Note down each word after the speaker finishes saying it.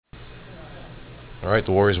All right,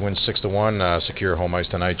 the Warriors win 6-1, secure home ice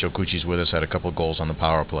tonight. Joe Cucci's with us, had a couple of goals on the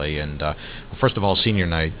power play. And first of all, senior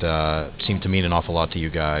night seemed to mean an awful lot to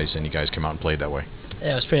you guys, and you guys came out and played that way.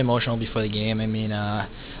 Yeah, it was pretty emotional before the game. I mean, I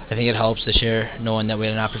think it helps this year knowing that we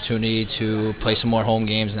had an opportunity to play some more home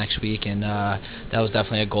games next week, and that was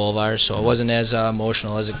definitely a goal of ours. So it wasn't as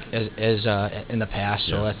emotional as in the past.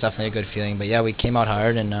 So that's definitely a good feeling. But yeah, we came out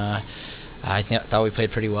hard, and I thought we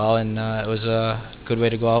played pretty well, and it was a good way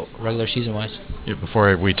to go out regular season wise. Yeah,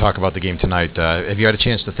 before we talk about the game tonight, have you had a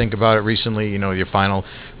chance to think about it recently? You know, your final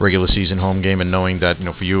regular season home game, and knowing that, you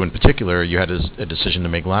know, for you in particular, you had a decision to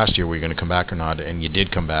make last year, were you going to come back or not, and you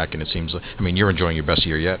did come back, and it seems like, I mean, you're enjoying your best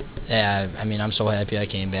year yet. Yeah, I mean, I'm so happy I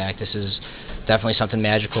came back. This is definitely something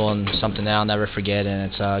magical and something that I'll never forget,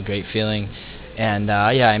 and it's a great feeling. And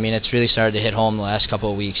yeah, I mean, it's really started to hit home the last couple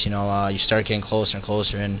of weeks. You know, you start getting closer and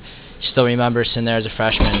closer, and you still remember sitting there as a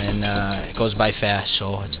freshman, and it goes by fast.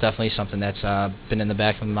 So it's definitely something that's been in the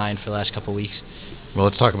back of my mind for the last couple of weeks. Well,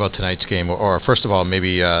 let's talk about tonight's game, or first of all,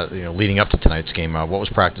 maybe you know, leading up to tonight's game, what was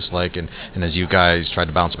practice like, and as you guys tried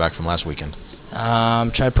to bounce back from last weekend?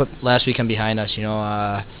 Try to put last weekend behind us. You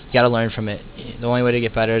know, you got to learn from it. The only way to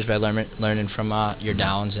get better is by learning from your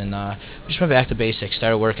downs, and we just went back to basics.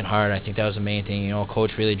 Started working hard. I think that was the main thing. You know,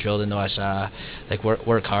 coach really drilled into us, like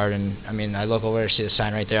work hard. And I mean, I look over, see the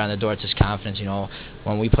sign right there on the door. It says confidence. You know,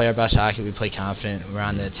 when we play our best hockey, we play confident. We're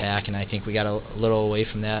on the attack, and I think we got a little away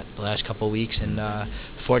from that the last couple of weeks. And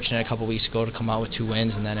fortunate a couple of weeks ago to come out with 2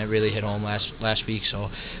 wins, and then it really hit home last week. So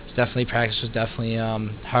it's definitely practice was definitely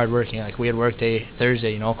hard working. Like we had work day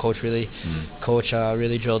Thursday. You know, coach really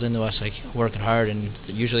drilled into us, like working hard. And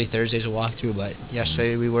usually Thursday's a walkthrough, but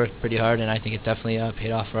yesterday we worked pretty hard, and I think it definitely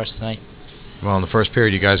paid off for us tonight. Well, in the first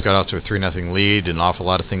period, you guys got off to a 3-0 lead, an awful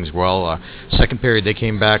lot of things well. Second period, they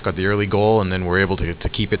came back, got the early goal, and then were able to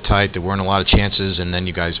keep it tight. There weren't a lot of chances, and then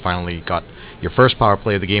you guys finally got your first power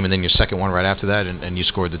play of the game, and then your second one right after that, and you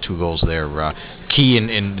scored the 2 goals there. Key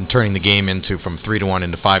in turning the game from 3-1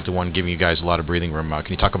 into 5-1, giving you guys a lot of breathing room.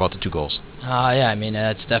 Can you talk about the 2 goals? Yeah, I mean,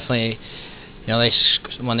 it's definitely, you know,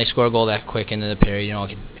 when they score a goal that quick into the period, you know, it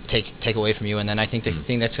can take away from you. And then I think the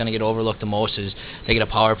thing that's going to get overlooked the most is they get a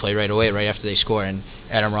power play right away, right after they score, and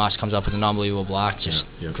Adam Ross comes up with an unbelievable block, just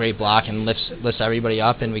great block, and lifts everybody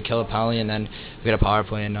up, and we kill a penalty, and then we get a power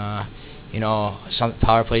play. And you know, some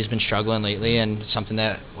power play has been struggling lately, and something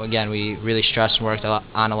that, again, we really stressed and worked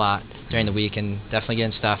on a lot during the week, and definitely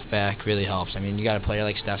getting Steph back really helps. I mean, you got a player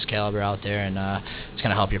like Steph's caliber out there, and it's going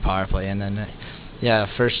to help your power play. And then yeah,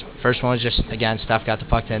 first one was just, again, Steph got the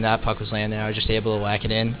puck to the net, puck was landing, I was just able to whack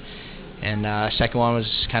it in. And second one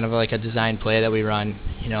was kind of like a design play that we run,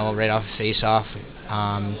 you know, right off a face-off.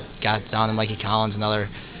 Got down to Mikey Collins,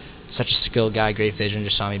 such a skilled guy, great vision,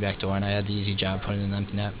 just saw me back door, and I had the easy job putting it in the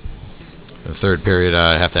empty net. The third period,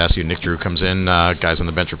 I have to ask you, Nick Drew comes in. Guys on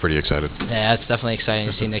the bench are pretty excited. Yeah, it's definitely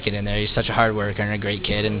exciting to see Nick get in there. He's such a hard worker and a great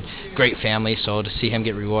kid and great family. So to see him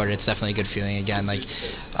get rewarded, it's definitely a good feeling. Again, like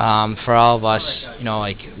for all of us, you know,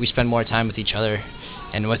 like we spend more time with each other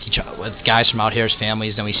and with guys from out here's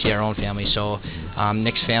families than we see our own family. So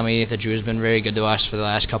Nick's family, the Drew, has been very good to us for the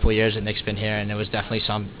last couple of years that Nick's been here, and it's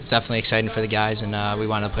definitely exciting for the guys, and we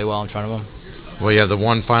want to play well in front of them. Well, you have the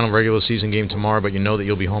one final regular season game tomorrow, but you know that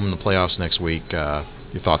you'll be home in the playoffs next week. Your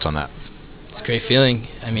thoughts on that? It's a great feeling.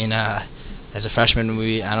 I mean, as a freshman,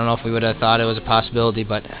 I don't know if we would have thought it was a possibility,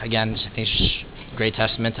 but again, I think it's just a great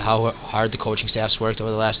testament to how hard the coaching staff's worked over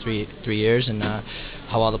the last three years, and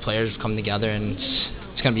how all the players have come together. And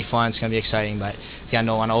it's going to be fun. It's going to be exciting. But again,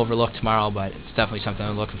 don't want to overlook tomorrow, but it's definitely something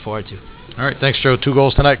I'm looking forward to. All right, thanks, Joe. 2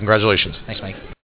 goals tonight. Congratulations. Thanks, Mike.